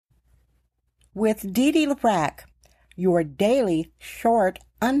with Dee Dee LaFrac, your daily, short,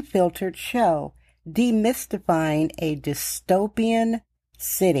 unfiltered show demystifying a dystopian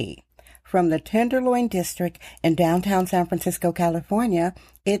city. From the Tenderloin District in downtown San Francisco, California,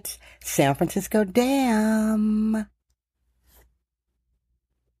 it's San Francisco Damn.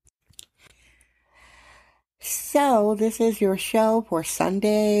 So, this is your show for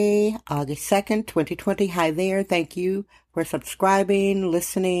Sunday, August 2nd, 2020. Hi there. Thank you for subscribing,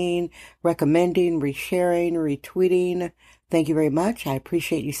 listening, recommending, resharing, retweeting. Thank you very much. I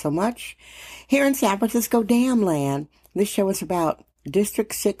appreciate you so much. Here in San Francisco Damn Land, this show is about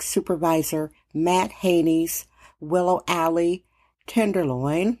District 6 Supervisor Matt Haney's Willow Alley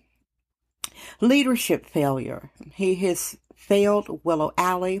Tenderloin leadership failure. He has failed Willow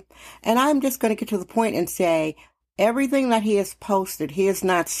Alley. And I'm just going to get to the point and say everything that he has posted, he has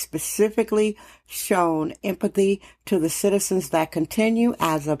not specifically shown empathy to the citizens that continue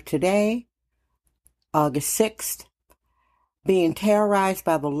as of today, August 6th, being terrorized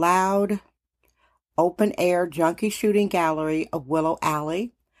by the loud, open-air junkie shooting gallery of Willow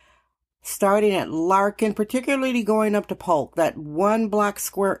Alley, starting at Larkin, particularly going up to Polk, that 1 block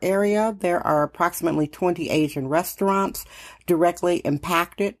square area. There are approximately 20 Asian restaurants directly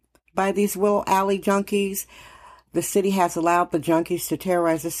impacted by these Willow Alley junkies. The city has allowed the junkies to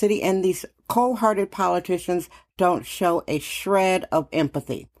terrorize the city, and these cold-hearted politicians don't show a shred of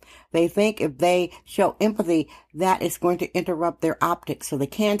empathy. They think if they show empathy, that is going to interrupt their optics. So they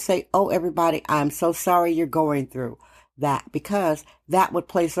can't say, oh, everybody, I'm so sorry you're going through that, because that would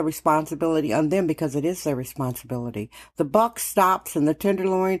place a responsibility on them, because it is their responsibility. The buck stops in the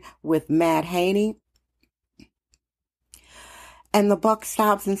Tenderloin with Matt Haney, and the buck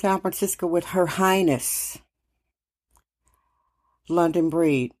stops in San Francisco with Her Highness London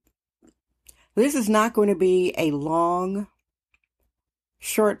Breed. This is not going to be a long,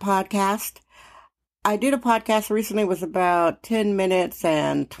 short podcast. I did a podcast recently. It was about 10 minutes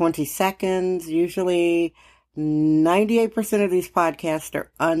and 20 seconds. Usually 98% of these podcasts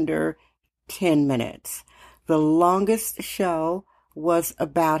are under 10 minutes. The longest show was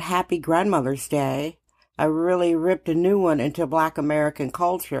about Happy Grandmother's Day. I really ripped a new one into Black American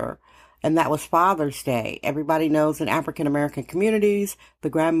culture, and that was Father's Day. Everybody knows in African American communities, the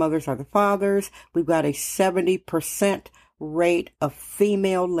grandmothers are the fathers. We've got a 70% rate of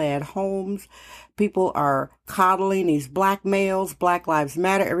female-led homes. People are coddling these black males. Black Lives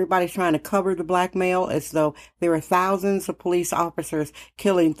Matter. Everybody's trying to cover the black male as though there are thousands of police officers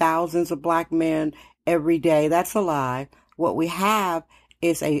killing thousands of black men every day. That's a lie. What we have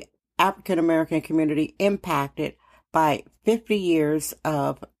is a African American community impacted by 50 years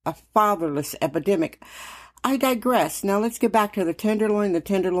of a fatherless epidemic. I digress. Now let's get back to the Tenderloin. The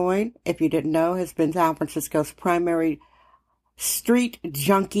Tenderloin, if you didn't know, has been San Francisco's primary street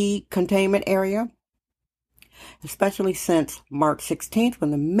junkie containment area, especially since March 16th,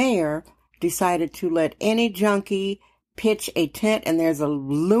 when the mayor decided to let any junkie pitch a tent. And there's a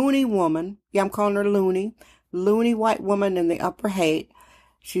loony woman, I'm calling her loony white woman in the Upper Haight.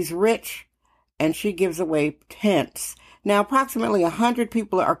 She's rich, and she gives away tents. Now, approximately 100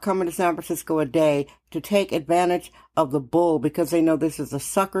 people are coming to San Francisco a day to take advantage of the bull, because they know this is a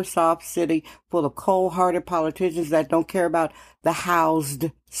sucker-soft city full of cold-hearted politicians that don't care about the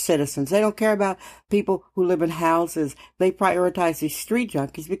housed citizens. They don't care about people who live in houses. They prioritize these street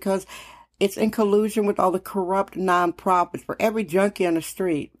junkies because it's in collusion with all the corrupt nonprofits. For every junkie on the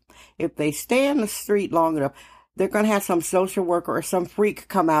street, if they stay on the street long enough, they're going to have some social worker or some freak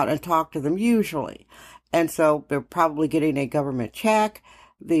come out and talk to them, usually. And so they're probably getting a government check.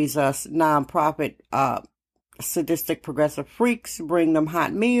 These nonprofit sadistic progressive freaks bring them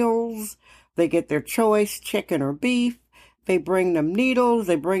hot meals. They get their choice, chicken or beef. They bring them needles.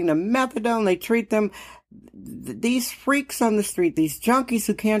 They bring them methadone. They treat them. These freaks on the street, these junkies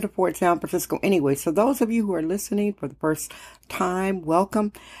who can't afford San Francisco anyway. So those of you who are listening for the first time,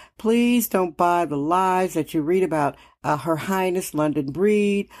 welcome. Please don't buy the lies that you read about Her Highness London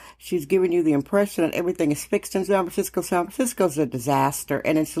Breed. She's giving you the impression that everything is fixed in San Francisco. San Francisco's a disaster,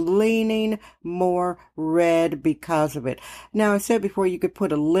 and it's leaning more red because of it. Now, I said before, you could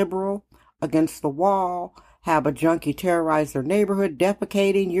put a liberal against the wall, have a junkie terrorize their neighborhood,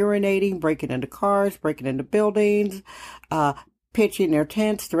 defecating, urinating, breaking into cars, breaking into buildings, pitching their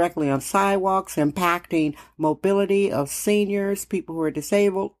tents directly on sidewalks, impacting mobility of seniors, people who are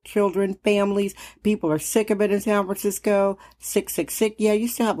disabled, children, families. People are sick of it in San Francisco. Sick. Yeah, you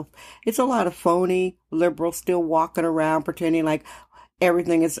still have it's a lot of phony liberals still walking around pretending like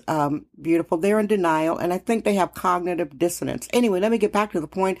everything is beautiful. They're in denial, and I think they have cognitive dissonance. Anyway, let me get back to the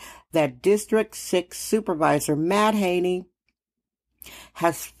point that District 6 Supervisor Matt Haney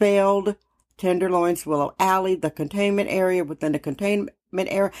has failed Tenderloins, Willow Alley, the containment area within the containment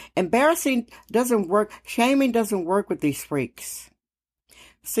area. Embarrassing doesn't work. Shaming doesn't work with these freaks.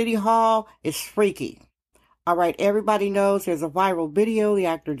 City Hall is freaky. All right, everybody knows there's a viral video. The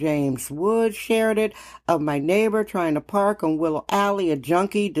actor James Woods shared it of my neighbor trying to park on Willow Alley, a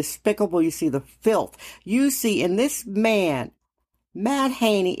junkie, despicable. You see the filth. You see, and this man, Matt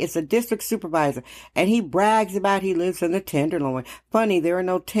Haney, is a district supervisor, and he brags about he lives in the Tenderloin. Funny, there are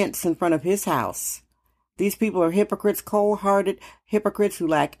no tents in front of his house. These people are hypocrites, cold-hearted hypocrites who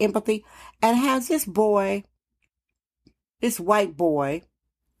lack empathy. And has this boy, this white boy,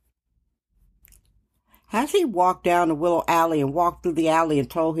 has he walked down the Willow Alley and walked through the alley and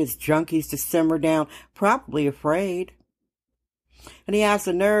told his junkies to simmer down? Probably afraid. And he has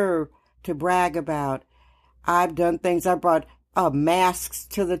the nerve to brag about, I've done things, I brought masks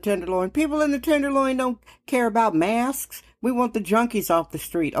to the Tenderloin. People in the Tenderloin don't care about masks. We want the junkies off the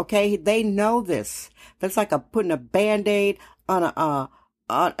street, okay? They know this. That's like putting a Band-Aid on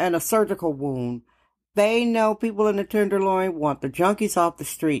a surgical wound. They know people in the Tenderloin want the junkies off the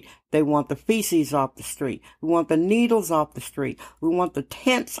street. They want the feces off the street. We want the needles off the street. We want the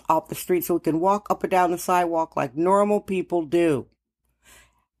tents off the street so we can walk up and down the sidewalk like normal people do.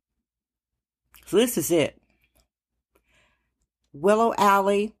 So this is it. Willow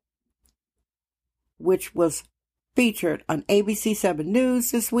Alley, which was featured on ABC 7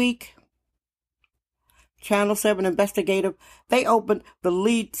 News this week. Channel 7 Investigative, they opened the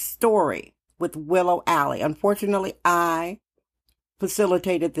lead story with Willow Alley. Unfortunately, I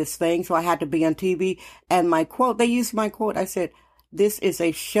facilitated this thing, so I had to be on TV. And my quote, they used my quote. I said, this is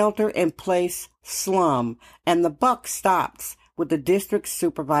a shelter-in-place slum. And the buck stops with the district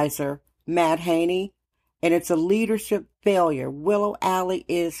supervisor, Matt Haney. And it's a leadership failure. Willow Alley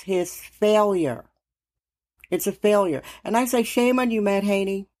is his failure. It's a failure. And I say, shame on you, Matt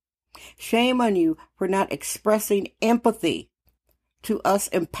Haney. Shame on you for not expressing empathy to us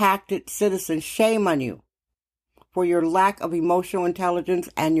impacted citizens. Shame on you for your lack of emotional intelligence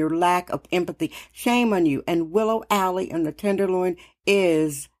and your lack of empathy. Shame on you. And Willow Alley and the Tenderloin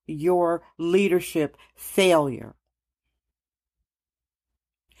is your leadership failure.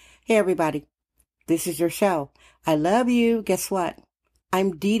 Hey, everybody. This is your show. I love you. Guess what?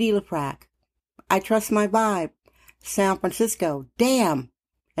 I'm Dee Dee LaFrac. I trust my vibe. San Francisco. Damn.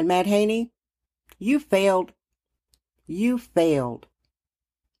 And Matt Haney, you failed. You failed.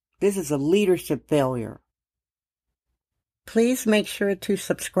 This is a leadership failure. Please make sure to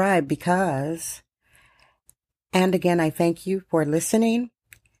subscribe because, and again, I thank you for listening.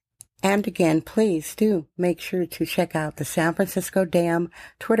 And again, please do make sure to check out the San Francisco Dam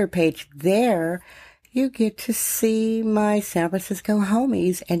Twitter page. There, you get to see my San Francisco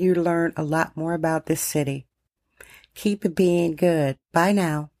homies and you learn a lot more about this city. Keep it being good. Bye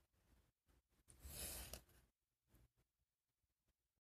now.